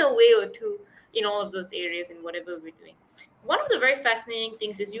implementing in a way or two in all of those areas in whatever we're doing. One of the very fascinating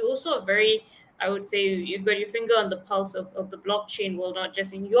things is you also are very, I would say, you've got your finger on the pulse of the blockchain world, not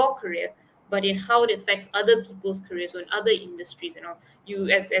just in your career, but in how it affects other people's careers or in other industries and all. You,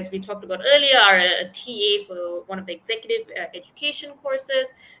 as we talked about earlier, are a TA for one of the executive education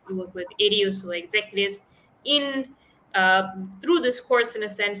courses. You work with 80 or so executives in through this course, in a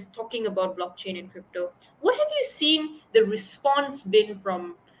sense, talking about blockchain and crypto. What have you seen the response been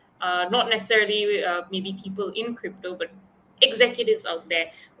from not necessarily maybe people in crypto, but executives out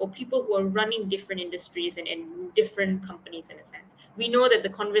there or people who are running different industries and different companies in a sense? We know that the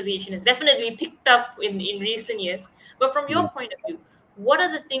conversation has definitely picked up in recent years, but from your Mhm. point of view, what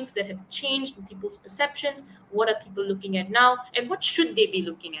are the things that have changed in people's perceptions? What are people looking at now? And what should they be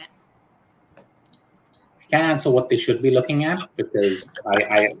looking at? Can't answer what they should be looking at because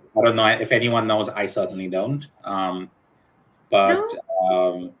I don't know if anyone knows. I certainly don't. But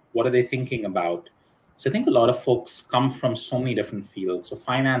No? what are they thinking about? So I think a lot of folks come from so many different fields. So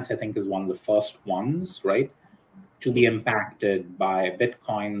finance, I think, is one of the first ones, right, to be Yeah. impacted by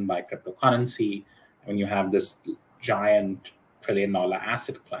Bitcoin, by cryptocurrency. When you have this giant $1 trillion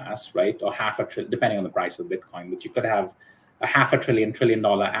asset class, right, or half a trillion, depending on the price of Bitcoin, but you could have a half a trillion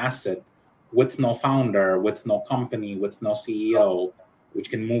asset with no founder, with no company, with no CEO, which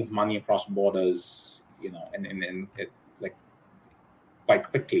can move money across borders, like quite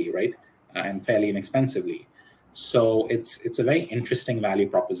quickly, right, and fairly inexpensively. So it's a very interesting value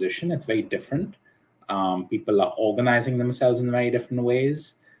proposition. It's very different. People are organizing themselves in very different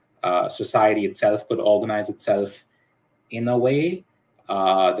ways. Society itself could organize itself in a way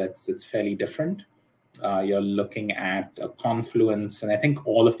that's fairly different. You're looking at a confluence, and I think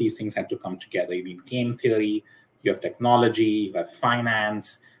all of these things had to come together. You need game theory, you have technology, you have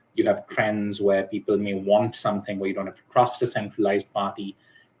finance, you have trends where people may want something where you don't have to trust a centralized party.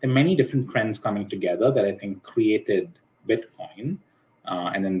 There are many different trends coming together that I think created Bitcoin.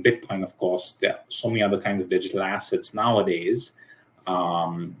 And then Bitcoin, of course, there are so many other kinds of digital assets nowadays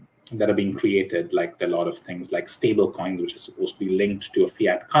um, that are being created. Like there are a lot of things like stable coins, which are supposed to be linked to a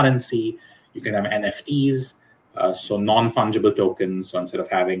fiat currency. You can have NFTs, so non-fungible tokens. So instead of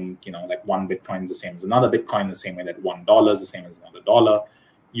having, like one Bitcoin is the same as another Bitcoin, the same way that $1 is the same as another dollar,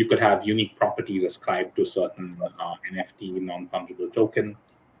 you could have unique properties ascribed to a certain NFT, non-fungible token.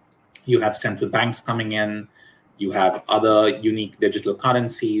 You have central banks coming in. You have other unique digital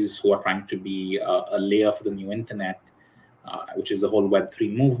currencies who are trying to be a layer for the new internet, which is the whole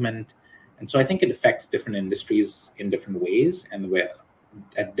Web3 movement. And so I think it affects different industries in different ways, and we're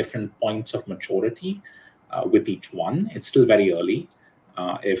at different points of maturity with each one. It's still very early.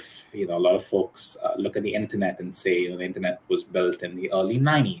 If a lot of folks look at the internet and say the internet was built in the early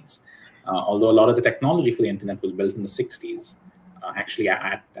 90s, although a lot of the technology for the internet was built in the 60s, actually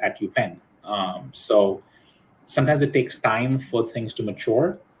at UPenn. So sometimes it takes time for things to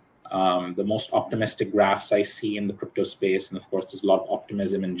mature. The most optimistic graphs I see in the crypto space, and of course, there's a lot of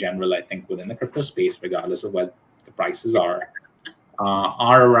optimism in general, I think, within the crypto space, regardless of what the prices are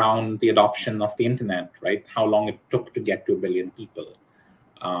around the adoption of the internet, right? How long it took to get to 1 billion people,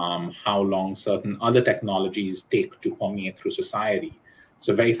 how long certain other technologies take to permeate through society.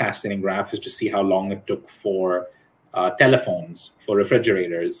 So, a very fascinating graph is to see how long it took for telephones, for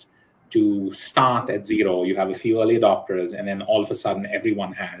refrigerators to start at zero. You have a few early adopters, and then all of a sudden,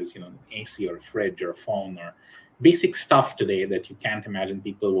 everyone has, an AC or a fridge or a phone or basic stuff today that you can't imagine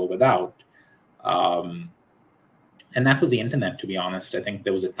people were without. Um, and that was the internet, to be honest. I think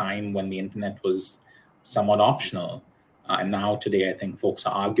there was a time when the internet was somewhat optional, and now today I think folks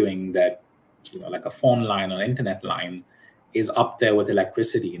are arguing that like a phone line or internet line is up there with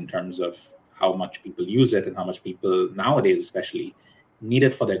electricity in terms of how much people use it and how much people nowadays especially need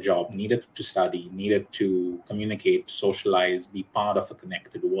it for their job, need it to study, need it to communicate, socialize, be part of a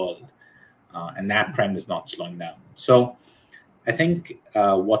connected world. And that trend is not slowing down. So I think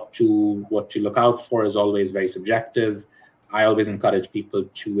what to look out for is always very subjective. I always encourage people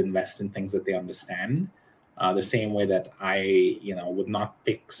to invest in things that they understand. The same way that I, would not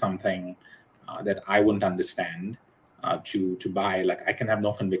pick something that I wouldn't understand to buy. Like I can have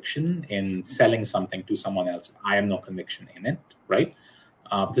no conviction in selling something to someone else. I have no conviction in it, right?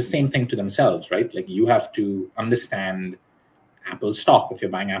 The same thing to themselves, right? Like you have to understand Apple stock. If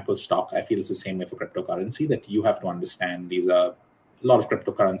you're buying Apple stock, I feel it's the same way for cryptocurrency, that you have to understand a lot of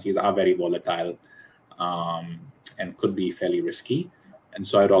cryptocurrencies are very volatile and could be fairly risky. And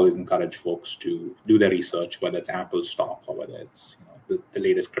so I'd always encourage folks to do their research, whether it's Apple stock or whether it's the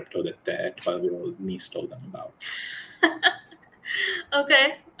latest crypto that their 12-year-old niece told them about.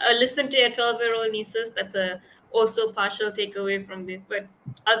 Okay, listen to your 12-year-old nieces. That's a also partial takeaway from this. But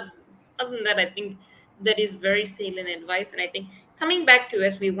other than that, I think that is very salient advice. And I think coming back to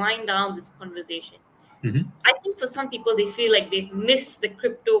as we wind down this conversation, I think for some people they feel like they've missed the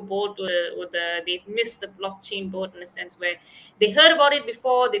crypto boat or they've missed the blockchain boat in a sense where they heard about it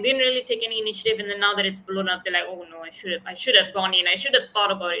before, they didn't really take any initiative, and then now that it's blown up, they're like, oh no, I should have gone in, I should have thought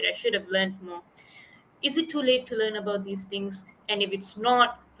about it, I should have learned more. Is it too late to learn about these things? And if it's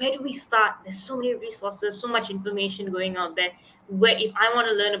not, where do we start? There's so many resources, so much information going out there. Where if I want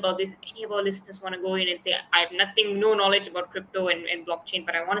to learn about this, if any of our listeners want to go in and say, I have no knowledge about crypto and blockchain,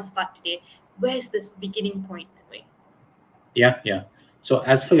 but I want to start today, where's this beginning point? Yeah. So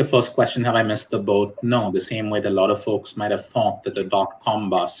as for your first question, have I missed the boat? No, the same way that a lot of folks might have thought that the dot-com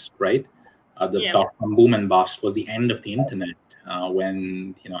bust, right? Dot-com boom and bust was the end of the internet.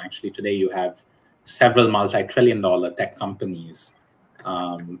 When, actually today you have several multi-trillion-dollar tech companies.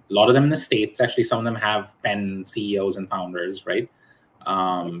 A lot of them in the States. Actually, some of them have pen CEOs and founders, right?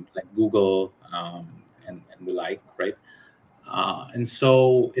 Like Google and the like, right? And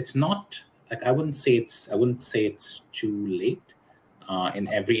so it's not like I wouldn't say it's too late. In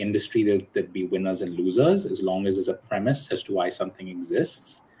every industry, there'd be winners and losers, as long as there's a premise as to why something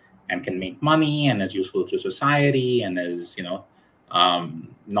exists and can make money and is useful to society and is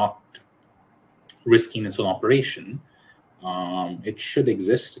not risky in its own operation. It should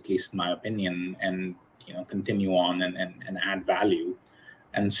exist, at least in my opinion, and continue on and add value.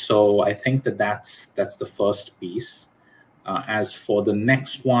 And so I think that's the first piece. As for the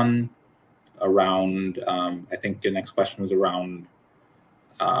next one, around I think your next question was around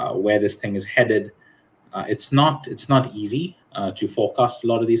where this thing is headed. It's not easy to forecast a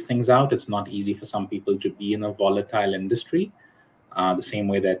lot of these things out. It's not easy for some people to be in a volatile industry. The same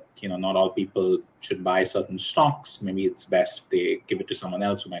way that not all people should buy certain stocks. Maybe it's best if they give it to someone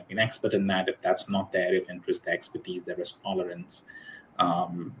else who might be an expert in that. If that's not their area of interest, their expertise, their risk tolerance,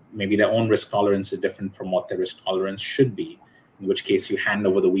 maybe their own risk tolerance is different from what their risk tolerance should be. In which case, you hand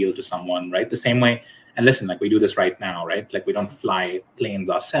over the wheel to someone, right? The same way. And listen, like we do this right now, right? Like we don't fly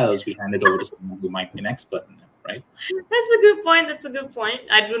planes ourselves. We hand it over to someone who might be an expert in it, right? That's a good point.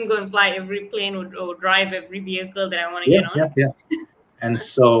 I don't go and fly every plane or drive every vehicle that I want to get on. Yeah. And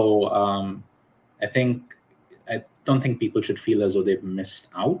so I don't think people should feel as though they've missed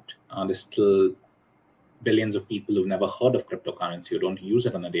out. There's still billions of people who've never heard of cryptocurrency who don't use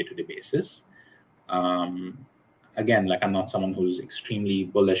it on a day-to-day basis. Again, like I'm not someone who's extremely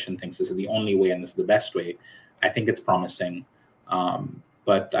bullish and thinks this is the only way and this is the best way. I think it's promising.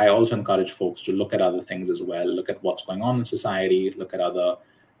 But I also encourage folks to look at other things as well, look at what's going on in society, look at other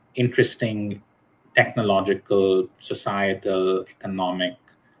interesting technological, societal, economic,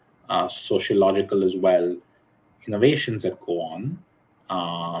 sociological as well, innovations that go on.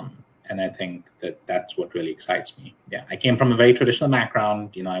 And I think that's what really excites me. Yeah, I came from a very traditional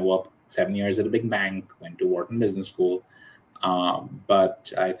background. I worked 7 years at a big bank, went to Wharton Business School.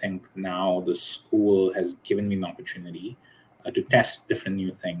 But I think now the school has given me an opportunity to test different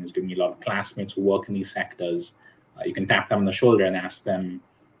new things, given me a lot of classmates who work in these sectors. You can tap them on the shoulder and ask them,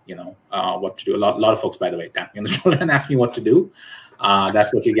 what to do. A lot of folks, by the way, tap me on the shoulder and ask me what to do.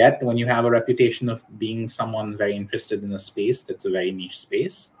 That's what you get when you have a reputation of being someone very interested in a space that's a very niche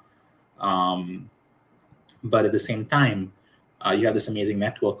space. But at the same time, you have this amazing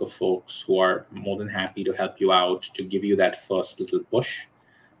network of folks who are more than happy to help you out, to give you that first little push.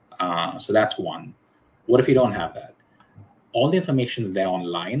 So that's one. What if you don't have that? All the information is there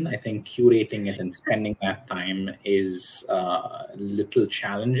online. I think curating it and spending that time is a little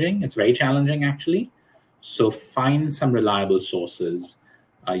challenging. It's very challenging, actually. So find some reliable sources.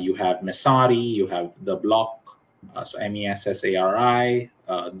 You have Messari, you have The Block, so Messari,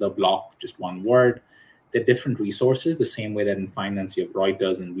 The Block, just one word. They're different resources, the same way that in finance you have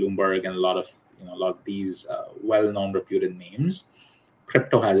Reuters and Bloomberg and a lot of these well-known, reputed names.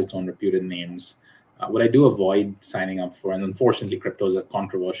 Crypto has its own reputed names. What I do avoid signing up for, and unfortunately crypto is a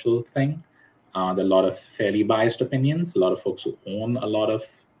controversial thing. There are a lot of fairly biased opinions. A lot of folks who own a lot of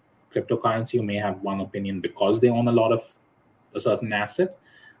cryptocurrency who may have one opinion because they own a lot of a certain asset.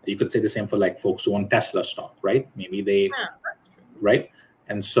 You could say the same for like folks who own Tesla stock, right? Maybe they, right?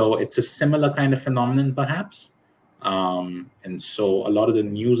 And so it's a similar kind of phenomenon, perhaps. And so a lot of the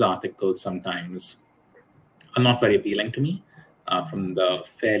news articles sometimes are not very appealing to me. from the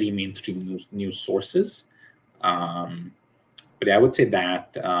fairly mainstream news sources. But I would say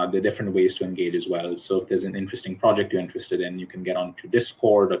that there are different ways to engage as well. So if there's an interesting project you're interested in, you can get onto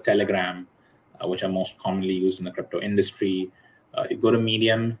Discord or Telegram, which are most commonly used in the crypto industry. You go to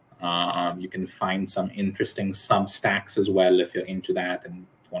Medium. You can find some interesting Substacks as well if you're into that and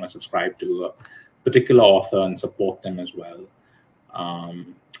want to subscribe to a particular author and support them as well.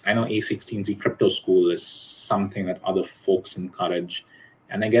 I know A16Z Crypto School is something that other folks encourage.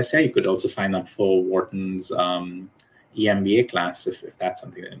 And I guess, yeah, you could also sign up for Wharton's EMBA class if that's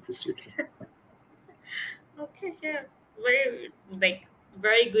something that interests you too. Okay, yeah,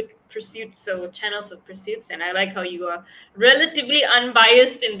 very good pursuits, so channels of pursuits, and I like how you are relatively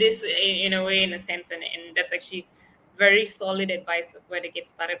unbiased in this, in a way, in a sense, and that's actually very solid advice of where to get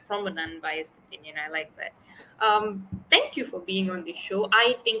started from an unbiased opinion. I like that. Thank you for being on the show.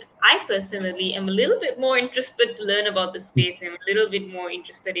 I think I personally am a little bit more interested to learn about the space. I'm a little bit more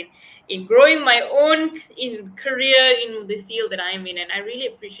interested in growing my own career in the field that I'm in, and I really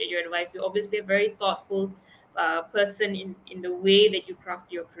appreciate your advice. You're obviously a very thoughtful person in the way that you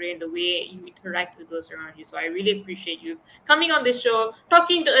craft your career, in the way you interact with those around you. So I really appreciate you coming on this show,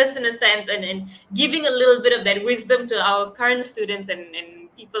 talking to us in a sense, and giving a little bit of that wisdom to our current students and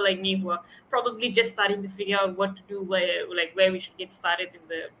people like me who are probably just starting to figure out what to do, where we should get started in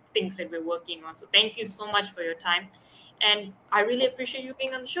the things that we're working on. So thank you so much for your time, and I really appreciate you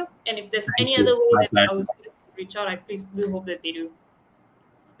being on the show. And if there's any other way that I was able to reach out, I please do hope that they do.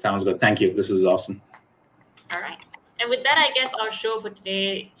 Sounds good. Thank you. This was awesome. All right. And with that, I guess our show for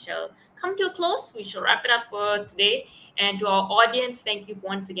today shall come to a close. We shall wrap it up for today. And to our audience, thank you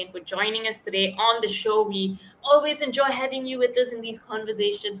once again for joining us today on the show. We always enjoy having you with us in these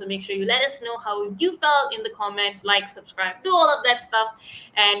conversations. So make sure you let us know how you felt in the comments, like, subscribe, do all of that stuff,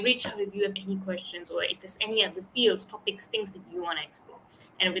 and reach out if you have any questions or if there's any other fields, topics, things that you want to explore.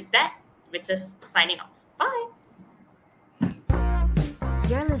 And with that, it's us signing off. Bye.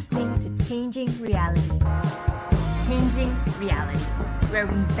 You're listening to Changing Reality. Changing Reality, where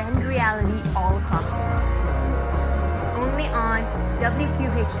we bend reality all across the world. Only on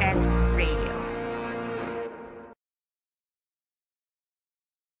WQHS Radio.